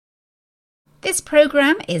This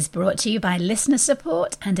programme is brought to you by listener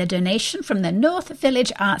support and a donation from the North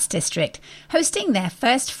Village Arts District, hosting their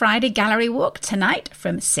first Friday gallery walk tonight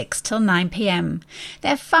from 6 till 9 p.m.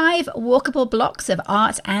 Their 5 walkable blocks of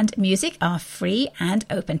art and music are free and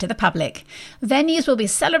open to the public. Venues will be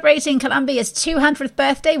celebrating Columbia's 200th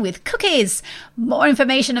birthday with cookies. More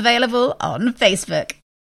information available on Facebook.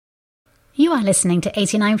 You are listening to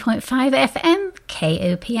 89.5 FM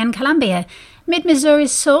KOPN Columbia,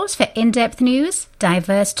 Mid-Missouri's source for in-depth news,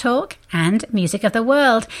 diverse talk, and music of the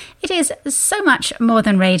world. It is so much more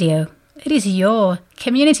than radio. It is your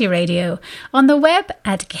community radio on the web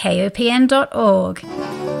at kopn.org.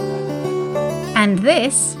 And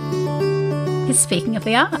this is Speaking of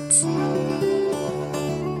the Arts.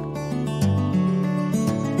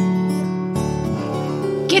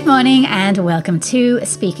 Good morning and welcome to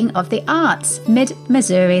Speaking of the Arts,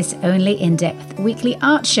 Mid-Missouri's only in-depth weekly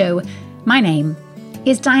art show. My name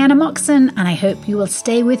is Diana Moxon, and I hope you will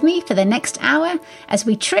stay with me for the next hour as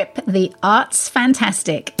we trip the arts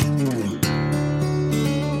fantastic.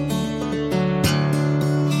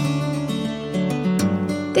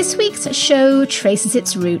 This week's show traces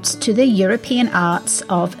its roots to the European arts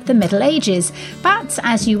of the Middle Ages, but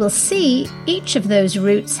as you will see, each of those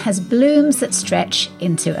roots has blooms that stretch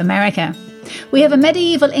into America. We have a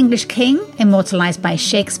medieval English king, immortalised by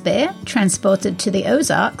Shakespeare, transported to the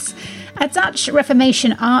Ozarks, a Dutch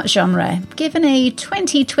Reformation art genre, given a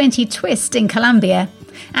 2020 twist in Columbia,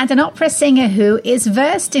 and an opera singer who is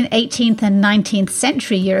versed in 18th and 19th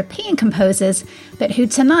century European composers, but who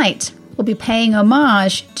tonight will be paying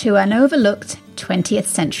homage to an overlooked 20th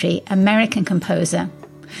century American composer.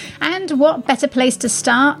 And what better place to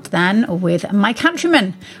start than with my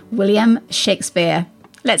countryman, William Shakespeare.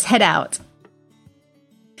 Let's head out.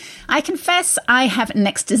 I confess I have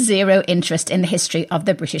next to zero interest in the history of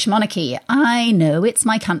the British monarchy. I know it's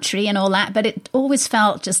my country and all that, but it always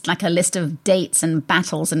felt just like a list of dates and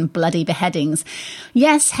battles and bloody beheadings.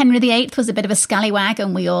 Yes, Henry VIII was a bit of a scallywag,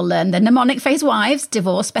 and we all learned the mnemonic phase wives: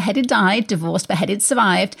 divorced, beheaded, died, divorced, beheaded,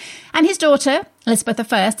 survived. And his daughter,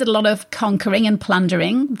 Elizabeth I, did a lot of conquering and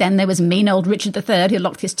plundering. Then there was mean old Richard III, who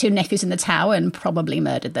locked his 2 nephews in the Tower and probably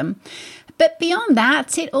murdered them. But beyond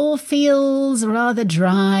that, it all feels rather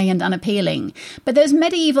dry and unappealing. But those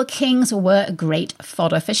medieval kings were great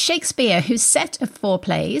fodder for Shakespeare, whose set of 4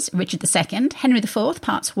 plays, Richard II, Henry IV,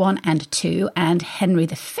 parts 1 and 2, and Henry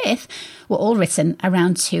V, were all written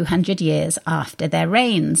around 200 years after their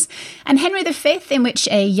reigns. And Henry V, in which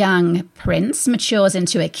a young prince matures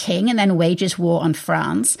into a king and then wages war on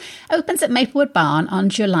France, opens at Maplewood Barn on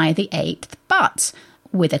July the 8th, but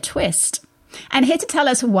with a twist. And here to tell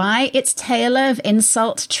us why its tale of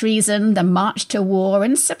insult, treason, the march to war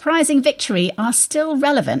and surprising victory are still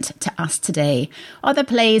relevant to us today are the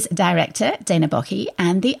play's director, Dana Bocchi,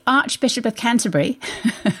 and the Archbishop of Canterbury,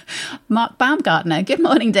 Mark Baumgartner. Good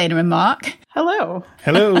morning, Dana and Mark. Hello.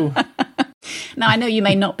 Hello. Now, I know you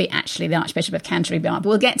may not be actually the Archbishop of Canterbury, but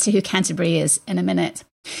we'll get to who Canterbury is in a minute.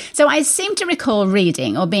 So I seem to recall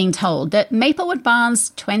reading or being told that Maplewood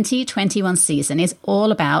Barn's 2021 season is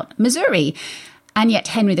all about Missouri. And yet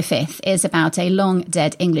Henry V is about a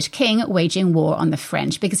long-dead English king waging war on the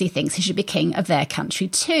French because he thinks he should be king of their country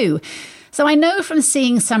too. So I know from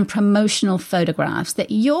seeing some promotional photographs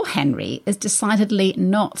that your Henry is decidedly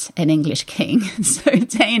not an English king. So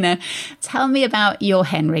Dana, tell me about your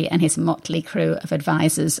Henry and his motley crew of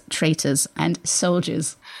advisors, traitors, and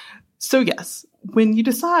soldiers. So yes, when you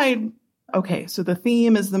decide, okay, so the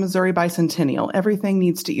theme is the Missouri Bicentennial, everything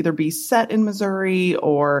needs to either be set in Missouri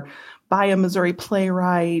or by a Missouri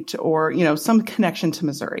playwright or, some connection to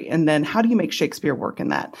Missouri. And then how do you make Shakespeare work in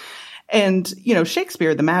that? And,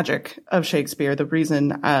 Shakespeare, the magic of Shakespeare, the reason,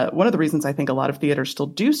 one of the reasons I think a lot of theaters still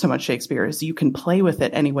do so much Shakespeare is you can play with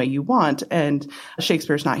it any way you want, and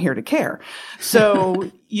Shakespeare's not here to care.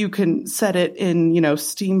 So you can set it in,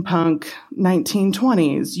 steampunk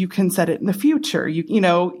 1920s. You can set it in the future.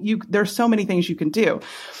 There's so many things you can do.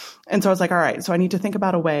 And so I was like, all right, so I need to think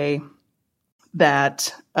about a way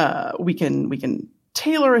that, we can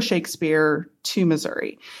tailor a Shakespeare to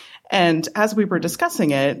Missouri. And as we were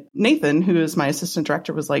discussing it, Nathan, who is my assistant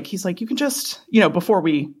director, he's like, you can just, before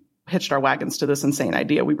we hitched our wagons to this insane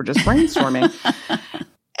idea, we were just brainstorming.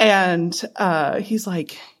 And he's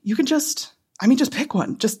like, you can just pick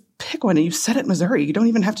one. Just pick one and you set it in Missouri. You don't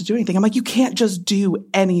even have to do anything. I'm like, you can't just do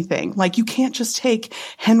anything. Like, you can't just take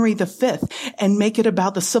Henry V and make it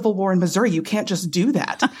about the Civil War in Missouri. You can't just do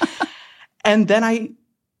that. And then I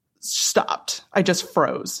stopped. I just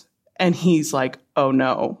froze. And he's like, oh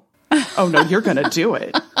no, you're going to do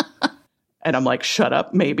it. And I'm like, shut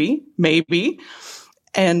up. Maybe.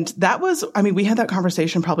 And that was, I mean, we had that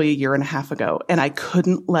conversation probably a year and a half ago, and I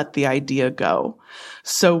couldn't let the idea go.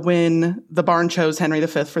 So when the barn chose Henry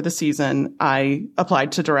V for the season, I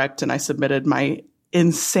applied to direct and I submitted my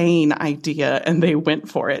insane idea and they went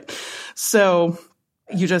for it. So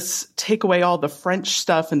you just take away all the French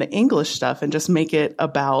stuff and the English stuff and just make it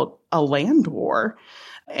about a land war.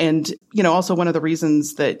 And, also one of the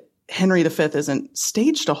reasons that Henry V isn't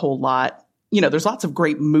staged a whole lot, there's lots of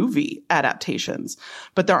great movie adaptations,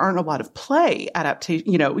 but there aren't a lot of play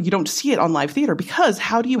adaptation. You don't see it on live theater because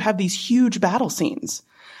how do you have these huge battle scenes?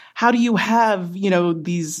 How do you have,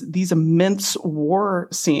 these immense war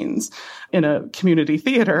scenes in a community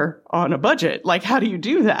theater on a budget? Like, how do you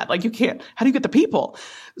do that? Like, you can't, how do you get the people?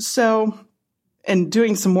 So, and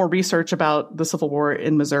doing some more research about the Civil War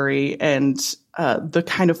in Missouri and the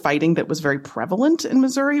kind of fighting that was very prevalent in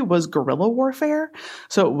Missouri was guerrilla warfare.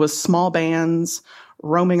 So it was small bands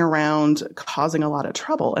roaming around, causing a lot of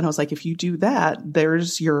trouble. And I was like, if you do that,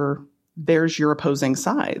 there's your opposing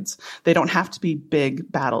sides. They don't have to be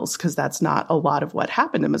big battles because that's not a lot of what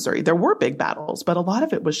happened in Missouri. There were big battles, but a lot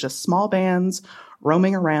of it was just small bands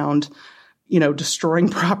roaming around, destroying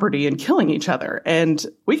property and killing each other. And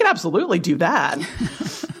we could absolutely do that.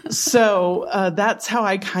 So that's how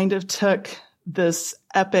I kind of took this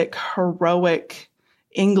epic, heroic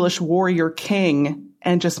English warrior king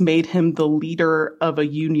and just made him the leader of a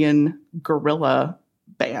Union guerrilla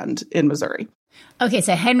band in Missouri. Okay,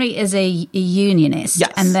 so Henry is a Unionist.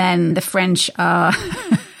 Yes. And then the French are...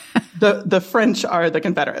 The French are the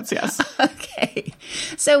Confederates, yes. Okay.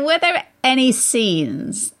 So were there any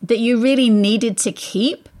scenes that you really needed to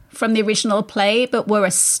keep from the original play, but were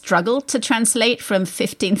a struggle to translate from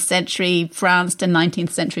 15th century France to 19th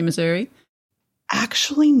century Missouri?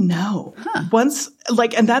 Actually, no.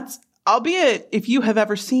 And that's, albeit if you have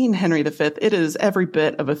ever seen Henry V, it is every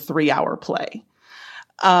bit of a 3-hour play.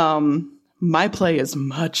 My play is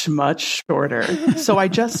much, much shorter. So I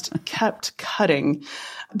just kept cutting.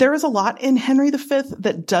 There is a lot in Henry V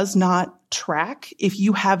that does not track if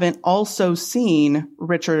you haven't also seen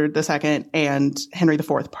Richard II and Henry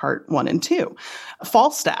IV, Part 1 and 2.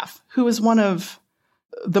 Falstaff, who is one of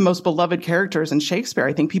the most beloved characters in Shakespeare.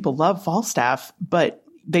 I think people love Falstaff, but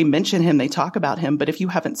they mention him, they talk about him. But if you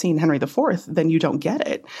haven't seen Henry IV, then you don't get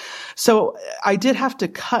it. So I did have to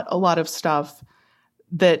cut a lot of stuff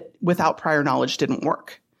that without prior knowledge didn't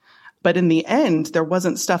work. But in the end, there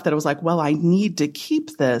wasn't stuff that I was like, well, I need to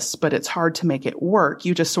keep this, but it's hard to make it work.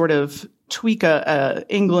 You just sort of tweak a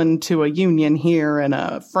England to a union here and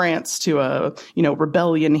a France to a,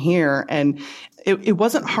 rebellion here. And it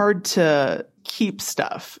wasn't hard to keep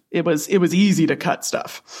stuff. It was easy to cut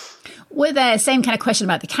stuff. Were there, same kind of question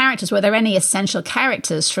about the characters, were there any essential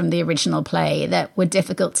characters from the original play that were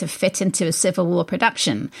difficult to fit into a Civil War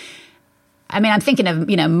production? I mean, I'm thinking of,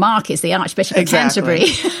 Mark is the Archbishop of Canterbury.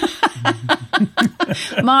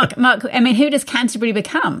 Mark, I mean, who does Canterbury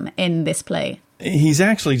become in this play? He's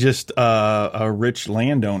actually just a rich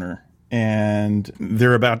landowner, and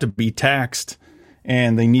they're about to be taxed,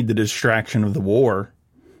 and they need the distraction of the war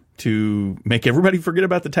to make everybody forget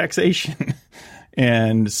about the taxation.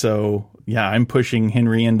 And so, yeah, I'm pushing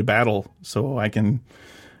Henry into battle so I can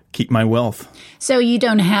keep my wealth. So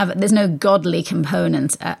there's no godly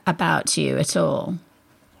component about you at all?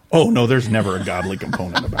 Oh, no, there's never a godly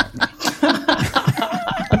component about me.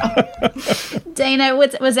 Dana,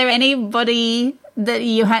 was there anybody that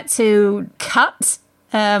you had to cut?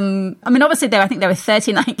 I mean, obviously, I think there were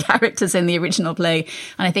 39 characters in the original play,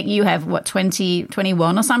 and I think you have,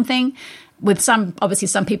 21 or something, with some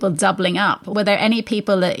people doubling up. Were there any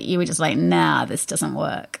people that you were just like, nah, this doesn't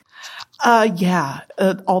work? Yeah,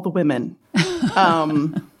 all the women,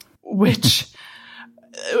 which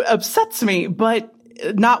upsets me, but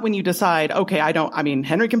not when you decide, okay,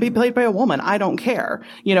 Henry can be played by a woman. I don't care.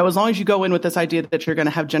 As long as you go in with this idea that you're going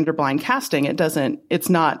to have gender blind casting, it's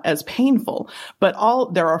not as painful. But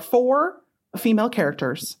there are 4 female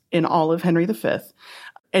characters in all of Henry V,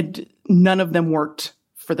 and none of them worked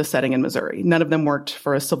for the setting in Missouri. None of them worked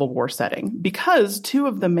for a Civil War setting because 2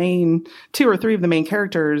 or 3 of the main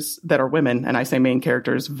characters that are women, and I say main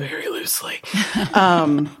characters very loosely,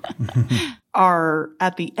 are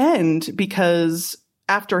at the end because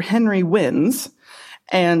after Henry wins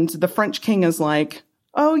and the French king is like,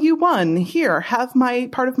 oh, you won. Here, have my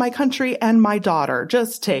part of my country and my daughter.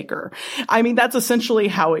 Just take her. I mean, that's essentially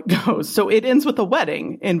how it goes. So it ends with a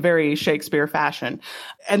wedding in very Shakespeare fashion.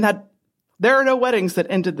 And that there are no weddings that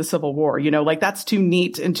ended the Civil War, that's too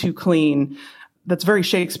neat and too clean. That's very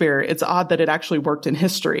Shakespeare. It's odd that it actually worked in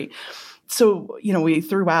history. So, we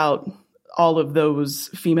threw out all of those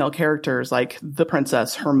female characters, like the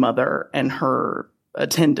princess, her mother, and her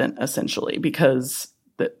attendant, essentially, because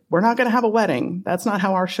we're not going to have a wedding. That's not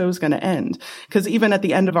how our show's going to end. Because even at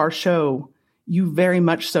the end of our show, you very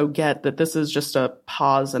much so get that this is just a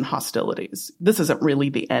pause in hostilities. This isn't really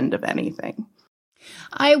the end of anything.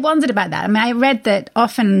 I wondered about that. I mean, I read that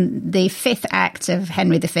often the fifth act of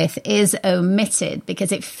Henry V is omitted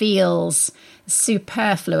because it feels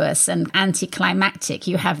superfluous and anticlimactic.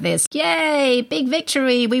 You have this, yay, big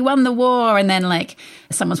victory, we won the war, and then like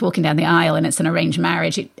someone's walking down the aisle and it's an arranged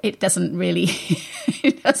marriage. It doesn't really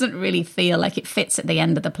it doesn't really feel like it fits at the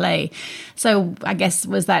end of the play. So I guess,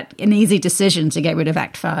 was that an easy decision to get rid of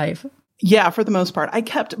Act 5? Yeah, for the most part. I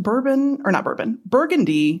kept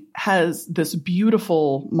Burgundy has this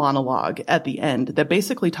beautiful monologue at the end that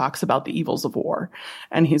basically talks about the evils of war.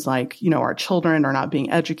 And he's like, our children are not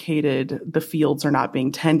being educated. The fields are not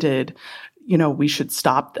being tended. We should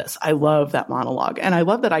stop this. I love that monologue. And I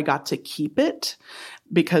love that I got to keep it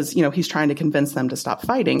because, he's trying to convince them to stop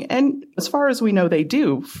fighting. And as far as we know, they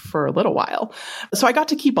do for a little while. So I got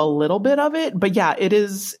to keep a little bit of it. But yeah, it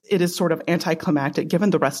is sort of anticlimactic given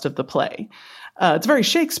the rest of the play. It's very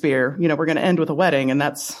Shakespeare. We're going to end with a wedding, and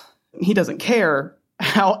he doesn't care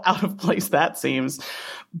how out of place that seems.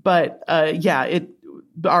 But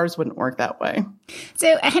ours wouldn't work that way.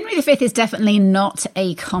 So Henry V is definitely not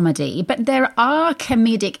a comedy, but there are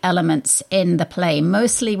comedic elements in the play,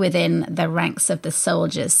 mostly within the ranks of the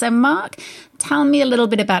soldiers. So Mark, tell me a little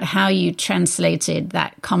bit about how you translated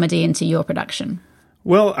that comedy into your production.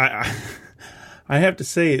 Well, I have to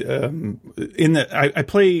say, I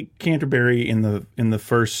play Canterbury in the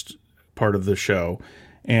first part of the show.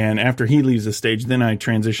 And after he leaves the stage, then I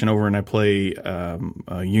transition over and I play a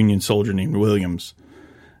Union soldier named Williams.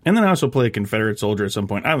 And then I also play a Confederate soldier at some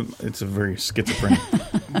point. It's a very schizophrenic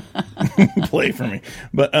play for me.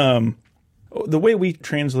 But the way we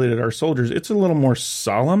translated our soldiers, it's a little more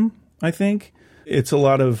solemn, I think. It's a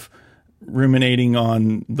lot of ruminating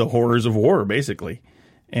on the horrors of war, basically.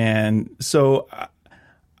 And so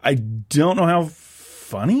I don't know how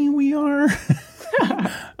funny we are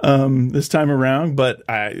this time around, but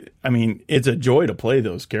I mean, it's a joy to play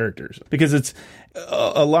those characters because it's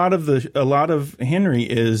a lot of Henry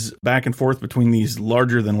is back and forth between these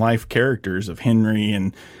larger than life characters of Henry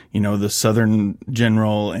and, the Southern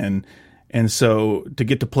general. And so to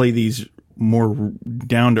get to play these more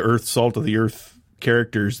down to earth, salt of the earth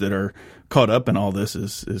characters that are caught up in all this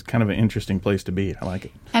is kind of an interesting place to be. I like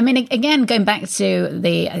it. I mean, again, going back to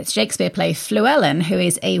the Shakespeare play, Llewellyn, who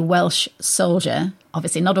is a Welsh soldier,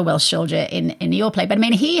 obviously not a Welsh soldier in your play, but I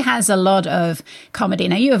mean, he has a lot of comedy.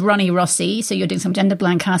 Now, you have Ronnie Rossi, so you're doing some gender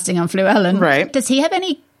blind casting on Llewellyn. Right. Does he have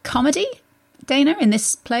any comedy, Dana, in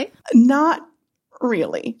this play? Not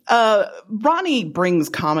really. Ronnie brings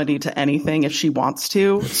comedy to anything if she wants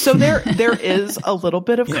to. So there is a little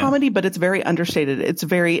bit of comedy, but it's very understated.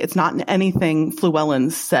 It's not in anything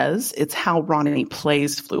Llewellyn says. It's how Ronnie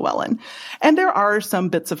plays Llewellyn. And there are some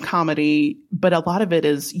bits of comedy, but a lot of it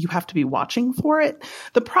is you have to be watching for it.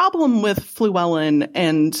 The problem with Llewellyn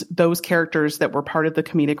and those characters that were part of the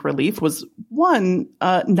comedic relief was, one,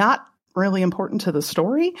 not really important to the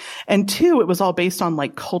story. And two, it was all based on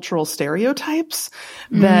like cultural stereotypes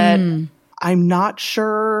that I'm not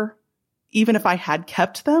sure, even if I had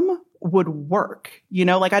kept them, would work.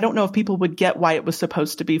 I don't know if people would get why it was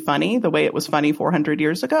supposed to be funny the way it was funny 400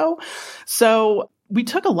 years ago. So we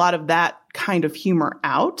took a lot of that kind of humor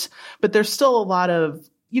out, but there's still a lot of,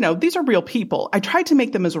 these are real people. I tried to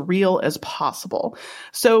make them as real as possible.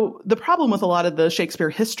 So the problem with a lot of the Shakespeare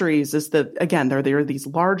histories is that, again, they're these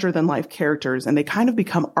larger than life characters and they kind of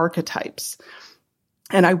become archetypes.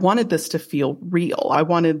 And I wanted this to feel real. I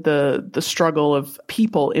wanted the struggle of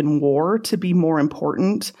people in war to be more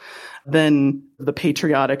important than the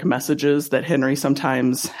patriotic messages that Henry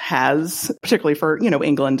sometimes has, particularly for,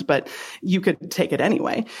 England, but you could take it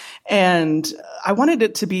anyway. And I wanted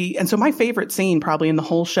it to be, and so my favorite scene probably in the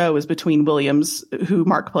whole show is between Williams, who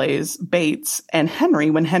Mark plays, Bates, and Henry,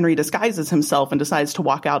 when Henry disguises himself and decides to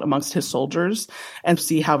walk out amongst his soldiers and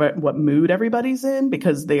see what mood everybody's in,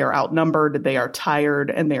 because they are outnumbered, they are tired,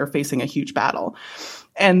 and they are facing a huge battle.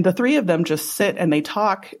 And the three of them just sit and they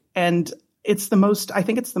talk, and I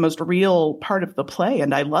think it's the most real part of the play,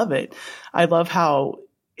 and I love it. I love how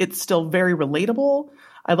it's still very relatable.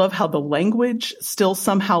 I love how the language still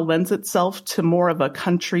somehow lends itself to more of a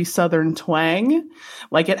country Southern twang.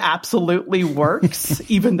 Like, it absolutely works,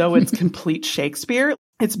 even though it's complete Shakespeare.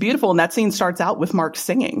 It's beautiful. And that scene starts out with Mark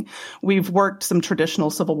singing. We've worked some traditional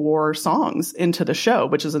Civil War songs into the show,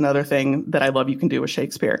 which is another thing that I love you can do with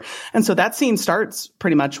Shakespeare. And so that scene starts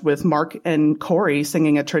pretty much with Mark and Corey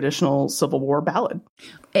singing a traditional Civil War ballad.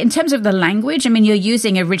 In terms of the language, I mean, you're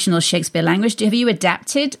using original Shakespeare language. Have you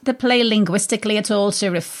adapted the play linguistically at all to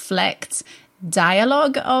reflect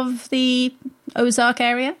dialogue of the Ozark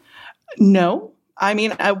area? No. I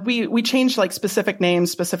mean, we changed like specific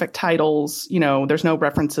names, specific titles. You know, there's no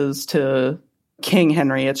references to King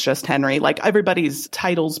Henry. It's just Henry. Like everybody's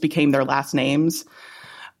titles became their last names.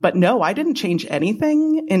 But no, I didn't change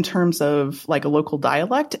anything in terms of like a local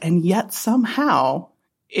dialect. And yet somehow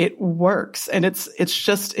it works. And it's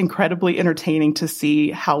just incredibly entertaining to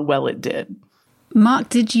see how well it did. Mark,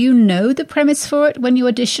 did you know the premise for it when you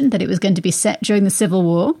auditioned, that it was going to be set during the Civil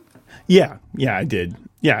War? Yeah, I did.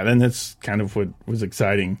 Yeah, and that's kind of what was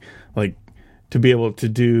exciting, like to be able to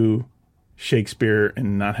do Shakespeare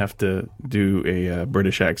and not have to do a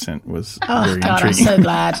British accent was very intriguing. I'm so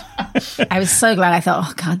glad. I was so glad. I thought,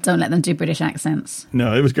 oh God, don't let them do British accents.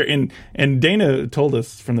 No, it was great. And Dana told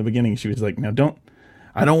us from the beginning, she was like, now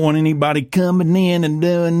I don't want anybody coming in and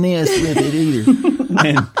doing this with it either.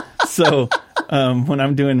 And so when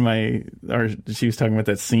I'm doing she was talking about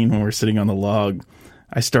that scene when we're sitting on the log,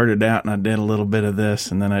 I started out and I did a little bit of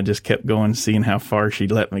this, and then I just kept going, seeing how far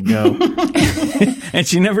she'd let me go. And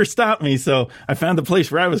she never stopped me, so I found the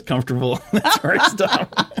place where I was comfortable. That's where I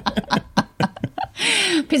stopped.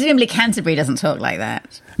 Presumably Canterbury doesn't talk like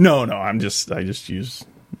that. No, I just use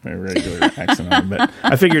my regular accent on it. But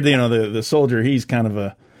I figured, the soldier, he's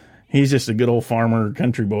just a good old farmer,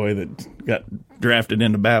 country boy that got drafted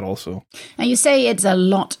into battle. So, and you say it's a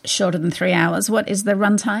lot shorter than 3 hours. What is the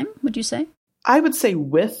runtime, would you say? I would say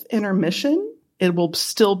with intermission, it will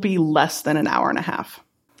still be less than an hour and a half.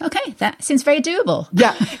 Okay, that seems very doable.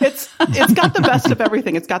 Yeah, it's got the best of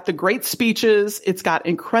everything. It's got the great speeches. It's got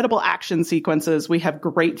incredible action sequences. We have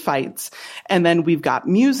great fights. And then we've got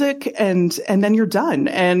music, and then you're done.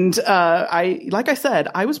 And like I said,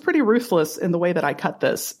 I was pretty ruthless in the way that I cut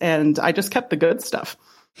this, and I just kept the good stuff.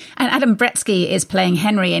 And Adam Bretsky is playing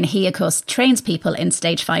Henry, and he, of course, trains people in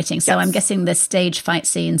stage fighting. So yes. I'm guessing the stage fight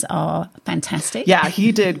scenes are fantastic. Yeah,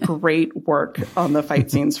 he did great work on the fight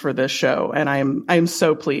scenes for this show, and I'm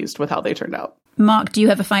so pleased with how they turned out. Mark, do you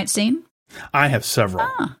have a fight scene? I have several.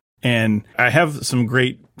 And I have some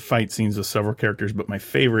great fight scenes with several characters, but my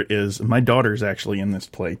favorite is my daughter's actually in this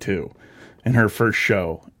play, too, in her first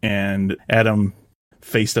show. And Adam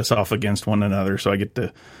faced us off against one another, so I get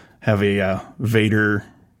to have a Vader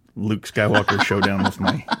Luke Skywalker showdown with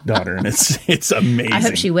my daughter, and it's amazing. I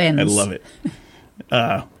hope she wins. I love it.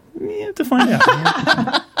 We have to find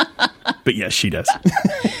out. But yes, she does.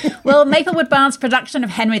 Well, Maplewood Barn's production of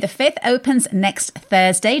Henry V opens next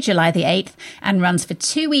Thursday, July the 8th, and runs for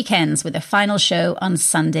 2 weekends with a final show on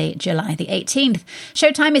Sunday, July the 18th.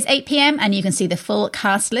 Showtime is 8 p.m, and you can see the full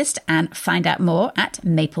cast list and find out more at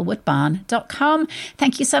maplewoodbarn.com.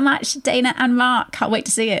 Thank you so much, Dana and Mark. Can't wait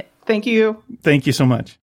to see it. Thank you. Thank you so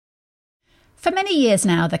much. For many years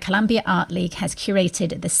now, the Columbia Art League has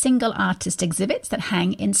curated the single artist exhibits that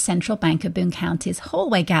hang in Central Bank of Boone County's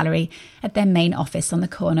hallway gallery at their main office on the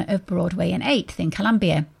corner of Broadway and 8th in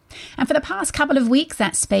Columbia. And for the past couple of weeks,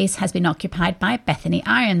 that space has been occupied by Bethany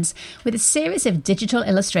Irons with a series of digital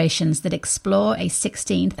illustrations that explore a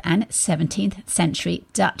 16th and 17th century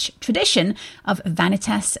Dutch tradition of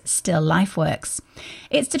Vanitas still life works.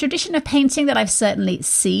 It's the tradition of painting that I've certainly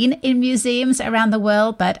seen in museums around the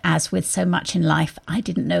world, but as with so much in life, I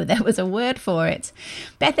didn't know there was a word for it.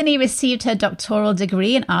 Bethany received her doctoral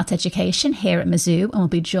degree in art education here at Mizzou and will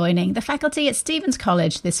be joining the faculty at Stevens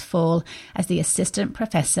College this fall as the assistant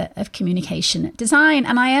professor of communication design.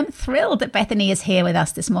 And I am thrilled that Bethany is here with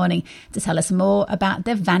us this morning to tell us more about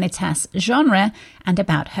the Vanitas genre and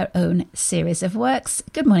about her own series of works.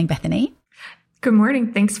 Good morning, Bethany. Good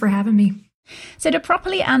morning. Thanks for having me. So to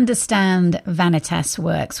properly understand Vanitas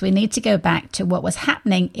works, we need to go back to what was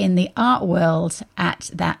happening in the art world at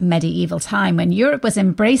that medieval time when Europe was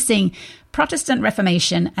embracing Protestant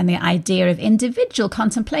Reformation and the idea of individual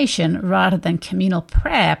contemplation rather than communal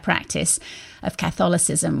prayer practice of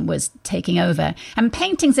Catholicism was taking over. And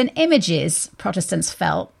paintings and images, Protestants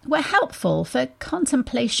felt, were helpful for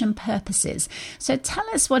contemplation purposes. So tell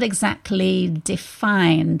us what exactly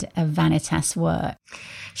defined a Vanitas work.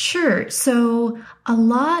 Sure. So a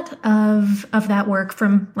lot of that work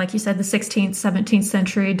from, like you said, the 16th, 17th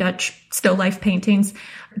century Dutch still life paintings,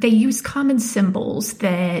 they use common symbols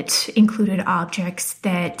that included objects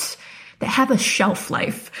that have a shelf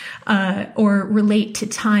life or relate to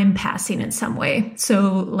time passing in some way.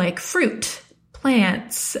 So like fruit,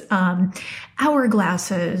 plants,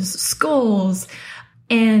 hourglasses, skulls,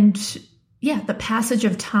 and the passage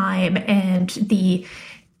of time and the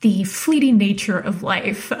fleeting nature of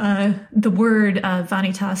life. The word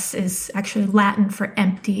Vanitas is actually Latin for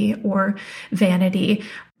empty or vanity.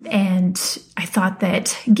 And I thought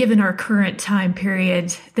that given our current time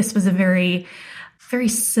period, this was a very, very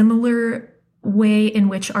similar way in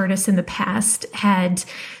which artists in the past had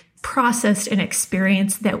processed an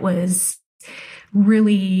experience that was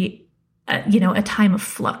really a time of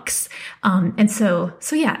flux. And so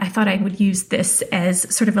I thought I would use this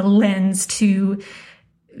as sort of a lens to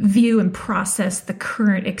view and process the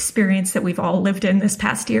current experience that we've all lived in this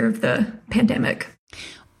past year of the pandemic.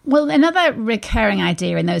 Well, another recurring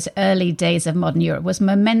idea in those early days of modern Europe was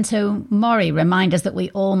memento mori, reminders that we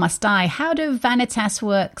all must die. How do Vanitas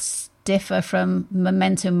works differ from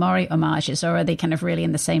memento mori homages, or are they kind of really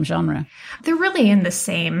in the same genre? They're really in the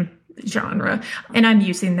same genre, and I'm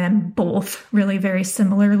using them both really very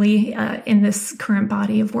similarly in this current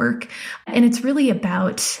body of work. And it's really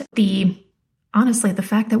about honestly, the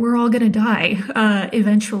fact that we're all going to die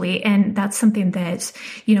eventually. And that's something that,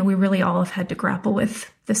 we really all have had to grapple with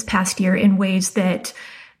this past year in ways that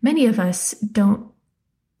many of us don't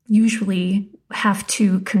usually have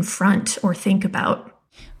to confront or think about.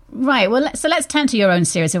 Right. Well, so let's turn to your own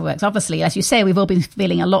series of works. Obviously, as you say, we've all been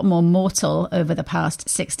feeling a lot more mortal over the past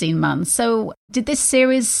 16 months. So did this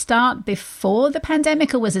series start before the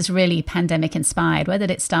pandemic, or was this really pandemic inspired? Where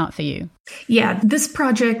did it start for you? Yeah, this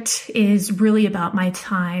project is really about my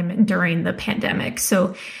time during the pandemic.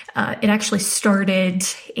 So it actually started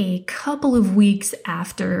a couple of weeks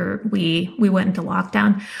after we went into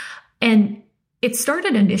lockdown. And it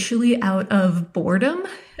started initially out of boredom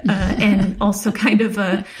and also kind of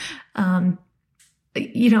a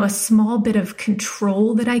small bit of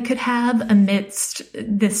control that I could have amidst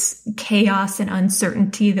this chaos and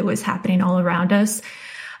uncertainty that was happening all around us.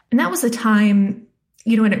 And that was a time,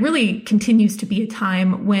 and it really continues to be a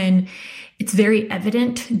time when it's very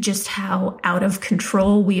evident just how out of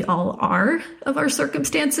control we all are of our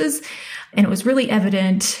circumstances. And it was really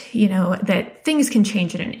evident, that things can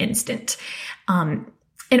change in an instant.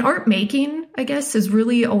 And art making, I guess, has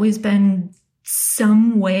really always been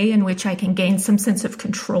some way in which I can gain some sense of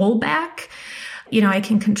control back. I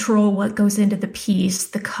can control what goes into the piece,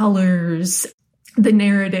 the colors, the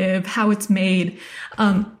narrative, how it's made.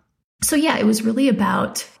 It was really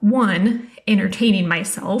about, one, entertaining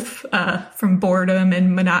myself from boredom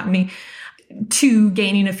and monotony, two,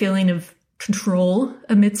 gaining a feeling of control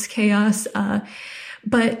amidst chaos.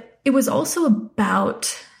 But it was also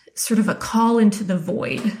about sort of a call into the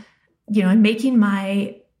void, and making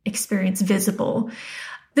my experience visible.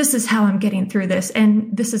 This is how I'm getting through this.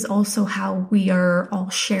 And this is also how we are all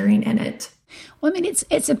sharing in it. Well, I mean,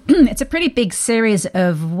 it's a pretty big series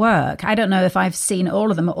of work. I don't know if I've seen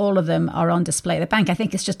all of them. All of them are on display at the bank. I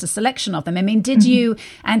think it's just a selection of them. I mean, did you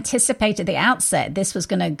anticipate at the outset this was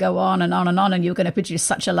going to go on and on and on, and you were going to produce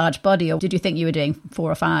such a large body, or did you think you were doing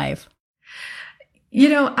 4 or 5?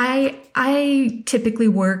 I typically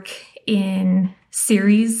work in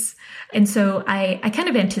series. And so I kind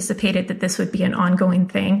of anticipated that this would be an ongoing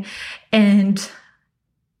thing. And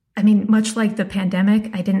I mean, much like the pandemic,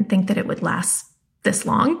 I didn't think that it would last this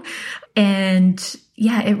long. And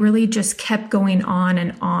it really just kept going on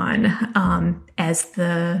and on as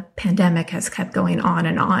the pandemic has kept going on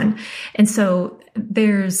and on. And so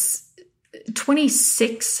there's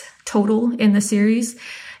 26 total in the series.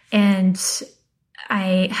 And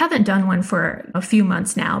I haven't done one for a few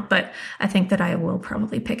months now, but I think that I will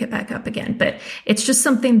probably pick it back up again. But it's just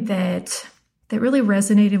something that really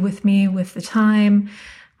resonated with me, with the time,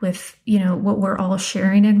 with, what we're all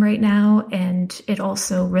sharing in right now. And it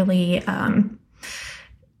also really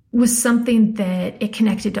was something that it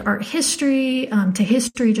connected to art history, to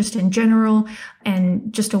history just in general,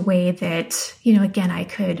 and just a way that, again, I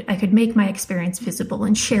could make my experience visible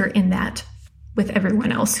and share in that with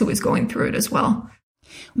everyone else who is going through it as well.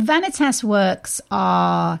 Vanitas works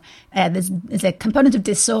are, there's a component of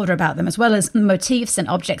disorder about them, as well as motifs and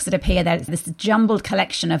objects that appear there. This jumbled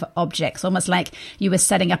collection of objects, almost like you were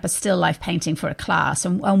setting up a still life painting for a class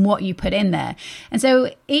and what you put in there. And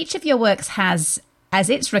so each of your works has, as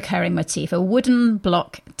its recurring motif, a wooden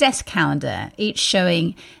block desk calendar, each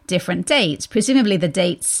showing different dates, presumably the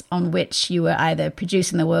dates on which you were either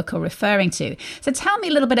producing the work or referring to. So tell me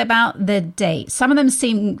a little bit about the dates. Some of them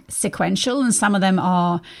seem sequential and some of them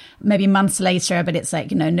are maybe months later, but it's like,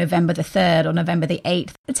 November the 3rd or November the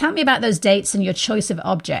 8th. Tell me about those dates and your choice of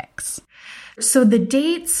objects. So the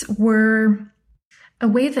dates were a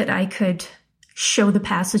way that I could show the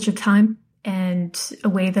passage of time and a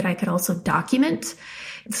way that I could also document.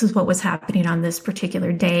 This is what was happening on this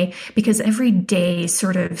particular day, because every day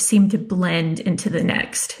sort of seemed to blend into the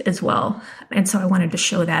next as well. And so I wanted to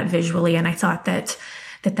show that visually, and I thought that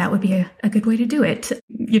would be a good way to do it.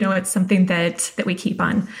 It's something that we keep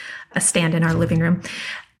on a stand in our living room.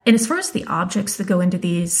 And as far as the objects that go into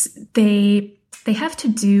these, they have to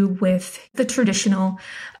do with the traditional,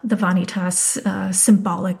 the Vanitas,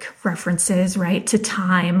 symbolic references, right, to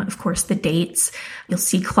time, of course, the dates. You'll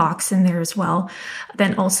see clocks in there as well.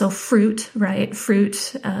 Then also fruit, right?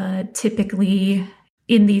 Fruit, typically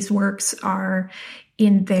in these works are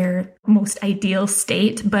in their most ideal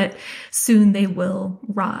state, but soon they will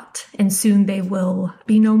rot and soon they will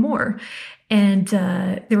be no more. And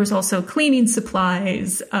there was also cleaning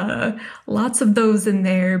supplies, lots of those in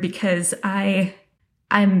there, because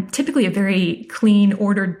I'm typically a very clean,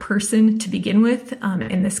 ordered person to begin with,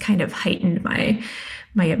 and this kind of heightened my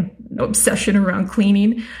obsession around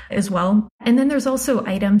cleaning as well. And then there's also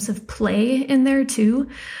items of play in there too,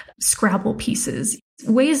 Scrabble pieces,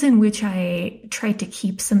 ways in which I tried to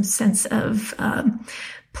keep some sense of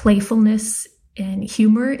playfulness and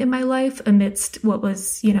humor in my life amidst what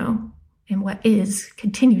was, and what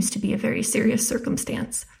continues to be a very serious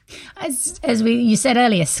circumstance. As you said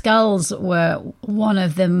earlier, skulls were one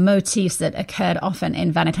of the motifs that occurred often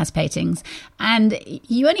in Vanitas paintings. And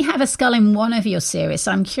you only have a skull in one of your series,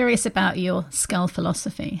 so I'm curious about your skull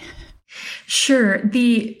philosophy. Sure.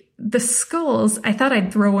 The skulls, I thought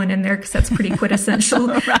I'd throw one in there because that's pretty quintessential,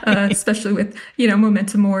 right. Especially with,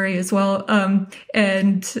 memento mori as well.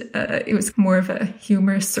 And it was more of a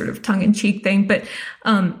humorous sort of tongue-in-cheek thing. But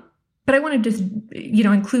I wanted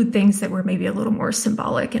to, include things that were maybe a little more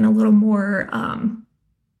symbolic and a little more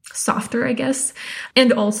softer, I guess.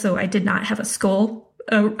 And also, I did not have a skull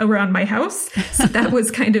around my house, so that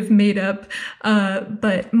was kind of made up.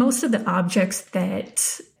 But most of the objects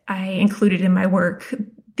that I included in my work,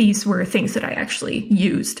 these were things that I actually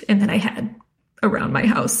used and that I had around my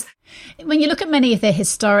house. When you look at many of the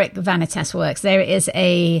historic Vanitas works, there is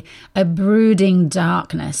a brooding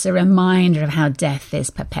darkness, a reminder of how death is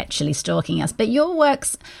perpetually stalking us. But your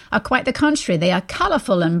works are quite the contrary. They are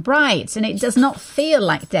colourful and bright, and it does not feel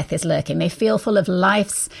like death is lurking. They feel full of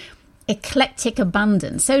life's eclectic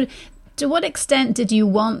abundance. So to what extent did you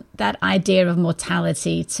want that idea of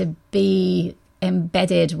mortality to be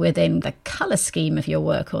embedded within the colour scheme of your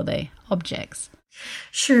work or the objects?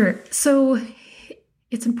 Sure. So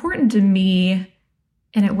it's important to me,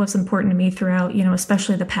 and it was important to me throughout,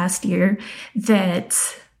 especially the past year, that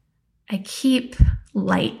I keep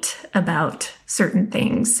light about certain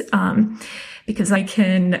things, because I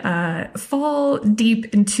can fall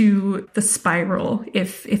deep into the spiral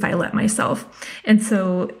if I let myself. And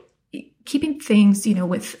so keeping things,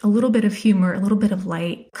 with a little bit of humor, a little bit of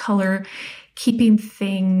light, color, keeping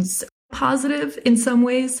things positive in some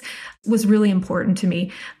ways was really important to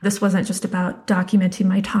me. This wasn't just about documenting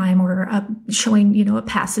my time or showing, a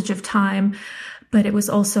passage of time, but it was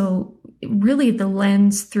also really the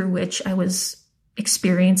lens through which I was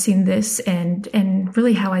experiencing this and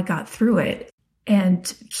really how I got through it.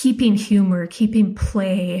 And keeping humor, keeping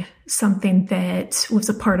play, something that was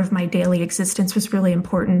a part of my daily existence was really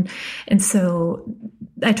important. And so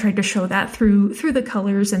I tried to show that through the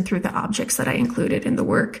colors and through the objects that I included in the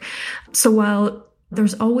work. So while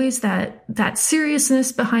there's always that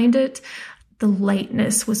seriousness behind it, the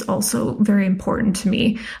lightness was also very important to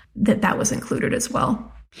me, that was included as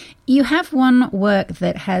well. You have one work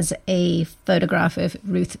that has a photograph of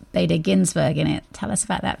Ruth Bader Ginsburg in it. Tell us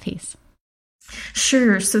about that piece.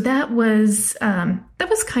 Sure. So that was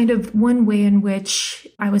kind of one way in which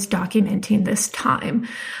I was documenting this time.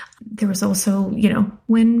 There was also,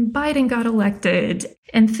 when Biden got elected,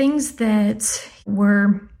 and things that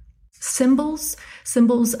were symbols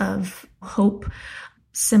of hope,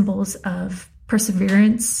 symbols of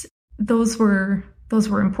perseverance. Those were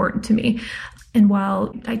important to me. And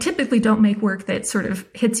while I typically don't make work that sort of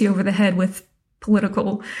hits you over the head with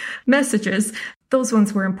political messages, those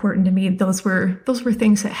ones were important to me. Those were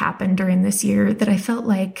things that happened during this year that I felt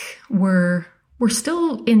like were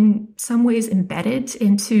still in some ways embedded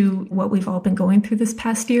into what we've all been going through this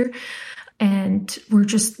past year. And were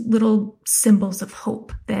just little symbols of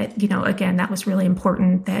hope that, again, that was really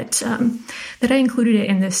important that I included it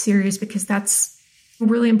in this series because that's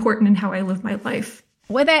really important in how I live my life.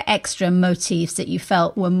 Were there extra motifs that you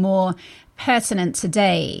felt were more pertinent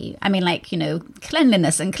today? I mean, like,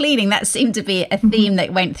 cleanliness and cleaning, that seemed to be a theme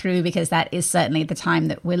that went through because that is certainly the time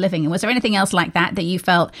that we're living in. Was there anything else like that you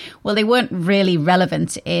felt, well, they weren't really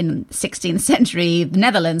relevant in 16th century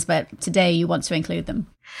Netherlands, but today you want to include them?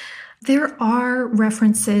 There are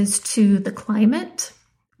references to the climate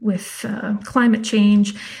with climate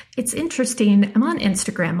change. It's interesting. I'm on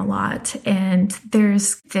Instagram a lot, and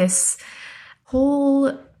there's this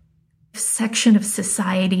whole section of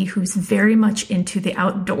society who's very much into the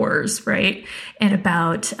outdoors, right? And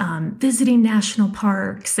about visiting national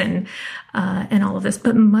parks and all of this.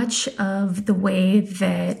 But much of the way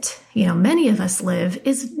that, many of us live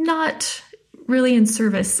is not really in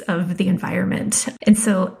service of the environment. And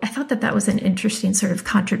so I thought that was an interesting sort of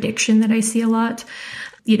contradiction that I see a lot,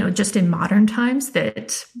 just in modern times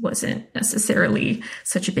that wasn't necessarily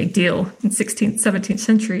such a big deal in 16th, 17th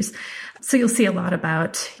centuries. So you'll see a lot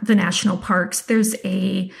about the national parks. There's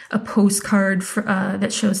a postcard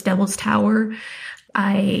that shows Devil's Tower.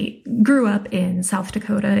 I grew up in South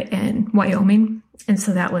Dakota and Wyoming, and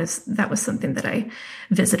so that was something that I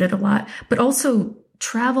visited a lot. But also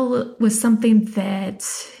travel was something that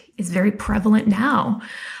is very prevalent now,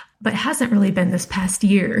 but hasn't really been this past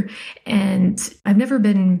year. And I've never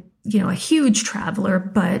been, a huge traveler,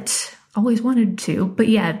 but always wanted to. But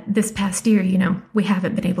yeah, this past year, we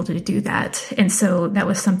haven't been able to do that. And so that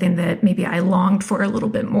was something that maybe I longed for a little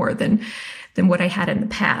bit more than what I had in the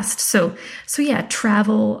past. So yeah,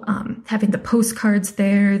 travel, having the postcards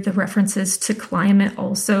there, the references to climate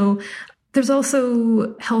also. There's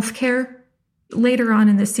also healthcare. Later on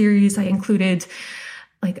in the series, I included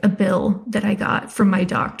like a bill that I got from my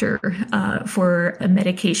doctor for a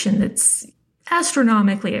medication that's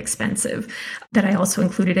astronomically expensive that I also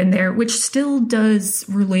included in there, which still does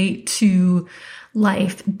relate to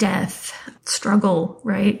life, death, struggle,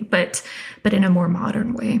 right? But in a more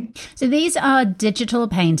modern way. So these are digital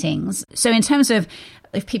paintings. So in terms of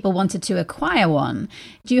if people wanted to acquire one,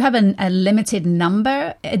 do you have a limited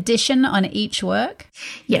number edition on each work?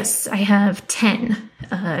 Yes, I have 10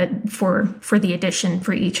 for the edition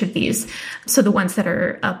for each of these. So the ones that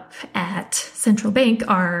are up at Central Bank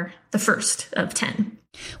are the first of 10.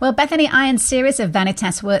 Well, Bethany Iron's series of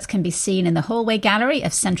Vanitas works can be seen in the hallway gallery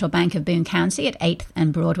of Central Bank of Boone County at 8th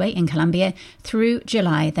and Broadway in Columbia through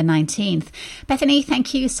July the 19th. Bethany,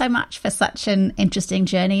 thank you so much for such an interesting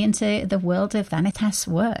journey into the world of Vanitas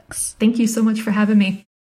works. Thank you so much for having me.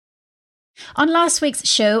 On last week's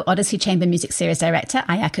show, Odyssey Chamber Music Series Director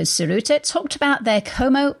Ayako Suruta talked about their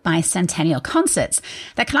Como Bicentennial Concerts,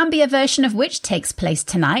 the Columbia version of which takes place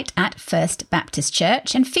tonight at First Baptist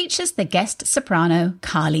Church and features the guest soprano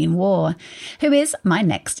Carleen Waugh, who is my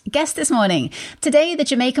next guest this morning. Today, the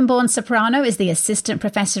Jamaican-born soprano is the assistant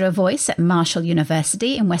professor of voice at Marshall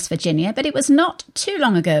University in West Virginia, but it was not too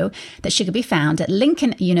long ago that she could be found at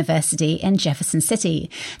Lincoln University in Jefferson City.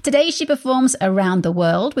 Today, she performs around the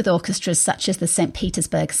world with orchestras such as the St.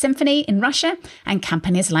 Petersburg Symphony in Russia and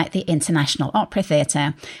companies like the International Opera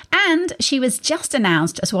Theatre. And she was just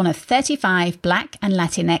announced as one of 35 Black and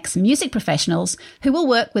Latinx music professionals who will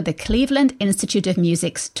work with the Cleveland Institute of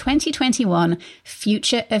Music's 2021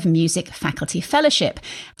 Future of Music Faculty Fellowship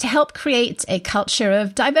to help create a culture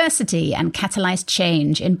of diversity and catalyze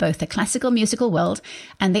change in both the classical musical world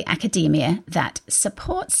and the academia that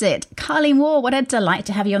supports it. Carleen Waugh, what a delight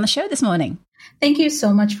to have you on the show this morning. Thank you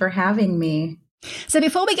so much for having me. So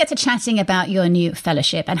before we get to chatting about your new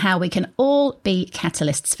fellowship and how we can all be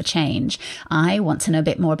catalysts for change, I want to know a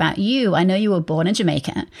bit more about you. I know you were born in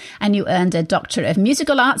Jamaica and you earned a Doctor of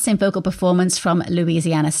Musical Arts in Vocal Performance from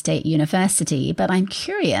Louisiana State University, but I'm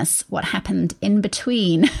curious what happened in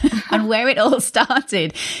between and where it all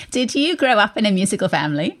started. Did you grow up in a musical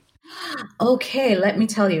family? Okay, let me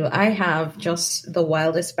tell you, I have just the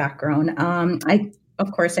wildest background.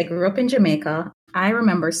 Of course, I grew up in Jamaica. I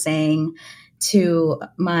remember saying to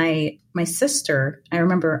my sister, I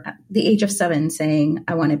remember at the age of 7 saying,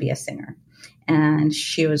 I want to be a singer. And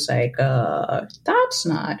she was like, that's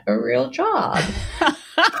not a real job.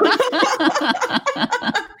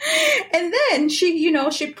 And then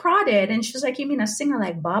she prodded and she was like, you mean a singer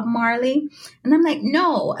like Bob Marley? And I'm like,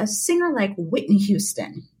 no, a singer like Whitney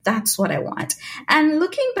Houston. That's what I want. And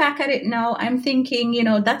looking back at it now, I'm thinking,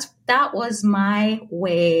 that was my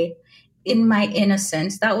way. In my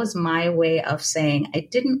innocence, that was my way of saying I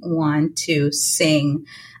didn't want to sing.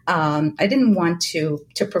 I didn't want to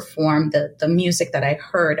perform the music that I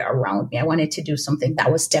heard around me. I wanted to do something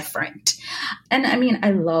that was different. And I mean,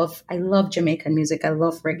 I love Jamaican music. I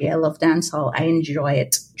love reggae. I love dancehall. I enjoy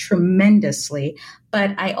it tremendously.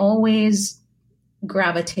 But I always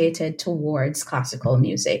gravitated towards classical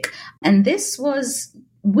music. And this was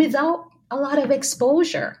without a lot of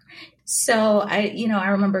exposure. So I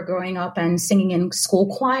remember growing up and singing in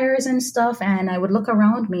school choirs and stuff, and I would look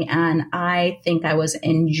around me and I think I was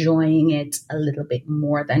enjoying it a little bit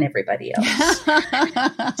more than everybody else.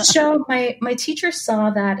 So my teachers saw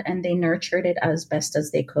that and they nurtured it as best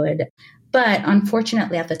as they could. But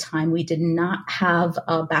unfortunately at the time, we did not have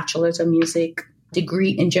a bachelor's of music degree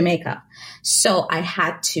in Jamaica. So I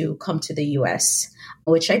had to come to the US,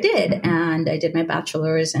 which I did. And I did my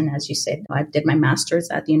bachelor's. And as you said, I did my master's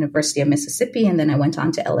at the University of Mississippi. And then I went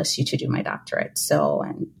on to LSU to do my doctorate. So,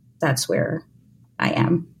 and that's where I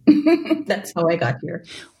am. That's how I got here.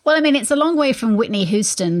 Well, I mean, it's a long way from Whitney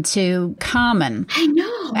Houston to Carmen. I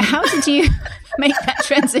know. How did you make that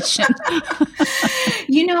transition?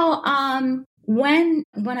 When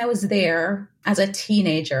I was there as a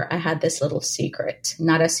teenager, I had this little secret,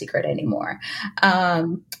 not a secret anymore.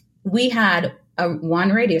 We had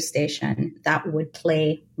one radio station that would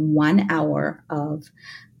play 1 hour of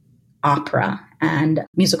opera and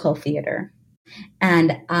musical theater.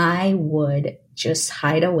 And I would just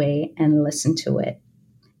hide away and listen to it.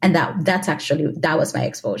 And that was my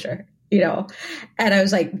exposure, and I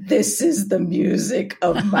was like, this is the music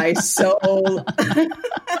of my soul.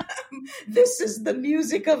 This is the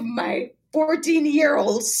music of my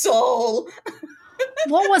 14-year-old soul.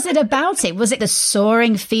 What was it about it? Was it the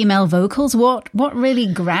soaring female vocals? What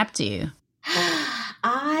really grabbed you?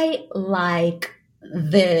 I like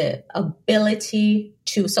the ability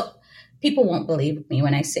to, so people won't believe me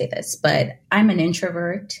when I say this, but I'm an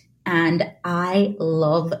introvert and I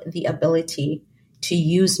love the ability to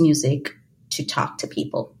use music to talk to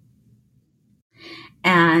people.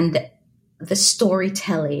 And the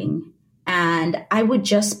storytelling, and I would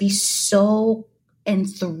just be so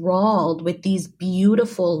enthralled with these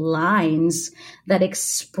beautiful lines that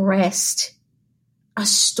expressed a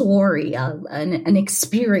story, an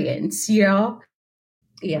experience, Yeah,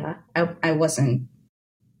 I wasn't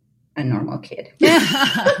a normal kid.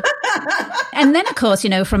 And then, of course,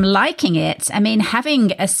 from liking it, I mean,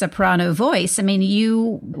 having a soprano voice, I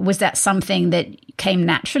mean, was that something that came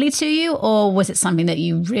naturally to you, or was it something that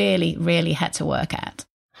you really, really had to work at?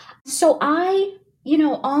 So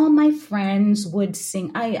all my friends would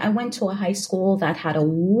sing. I went to a high school that had a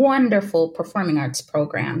wonderful performing arts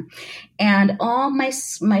program, and all my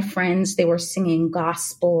friends, they were singing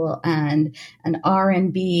gospel and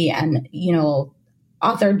R&B and,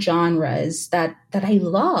 other genres that I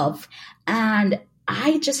love. And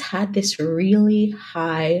I just had this really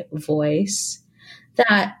high voice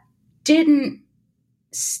that didn't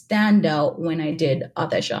stand out when I did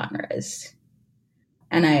other genres.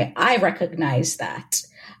 And I recognized that.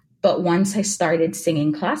 But once I started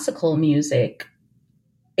singing classical music,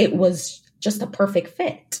 it was just a perfect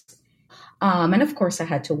fit. And of course, I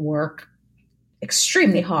had to work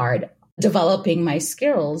extremely hard developing my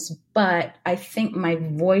skills. But I think my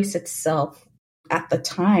voice itself at the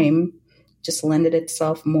time just lended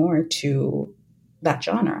itself more to that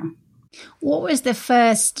genre. What was the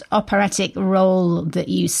first operatic role that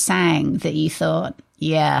you sang that you thought,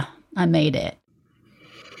 yeah, I made it?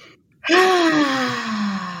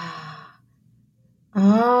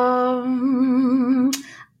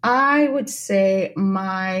 I would say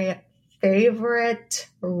my favorite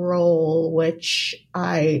role, which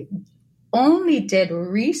I only did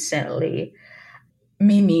recently,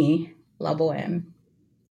 Mimi La Boheme.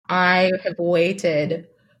 I have waited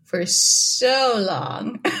for so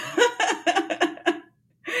long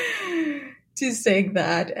to sing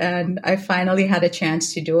that. And I finally had a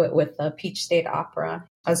chance to do it with the Peach State Opera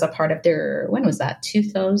as a part of their, when was that?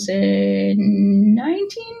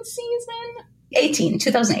 2019 season?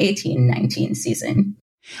 2018-19 season.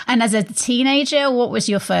 And as a teenager, what was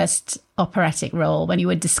your first operatic role when you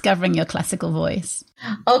were discovering your classical voice?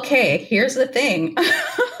 Okay, here's the thing.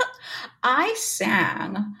 I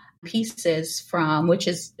sang pieces from, which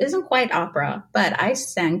isn't quite opera, but I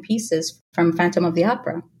sang pieces from Phantom of the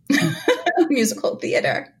Opera, musical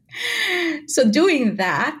theater. So doing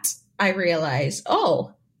that, I realized,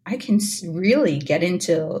 I can really get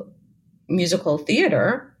into musical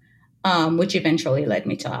theater, which eventually led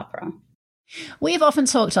me to opera. We've often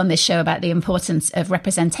talked on this show about the importance of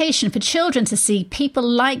representation for children to see people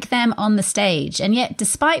like them on the stage. And yet,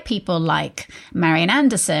 despite people like Marian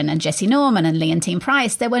Anderson and Jesse Norman and Leontine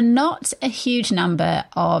Price, there were not a huge number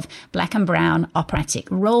of Black and brown operatic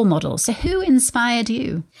role models. So who inspired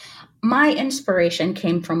you? My inspiration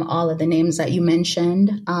came from all of the names that you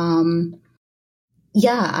mentioned. I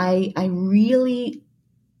really,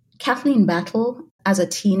 Kathleen Battle. As a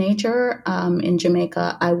teenager in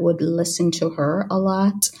Jamaica, I would listen to her a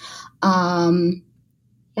lot.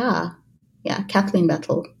 Kathleen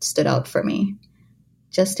Battle stood out for me.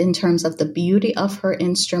 just in terms of the beauty of her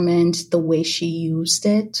instrument, the way she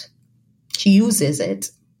uses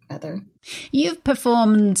it, rather. You've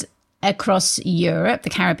performed across Europe, the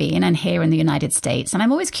Caribbean, and here in the United States. And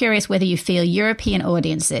I'm always curious whether you feel European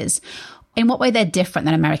audiences, in what way they're different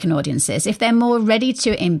than American audiences, if they're more ready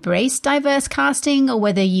to embrace diverse casting, or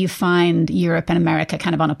whether you find Europe and America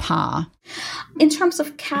kind of on a par. In terms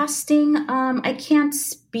of casting, I can't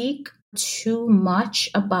speak too much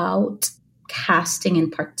about casting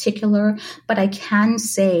in particular, but I can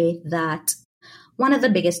say that one of the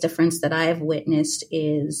biggest difference that I've witnessed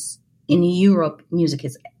is in Europe, music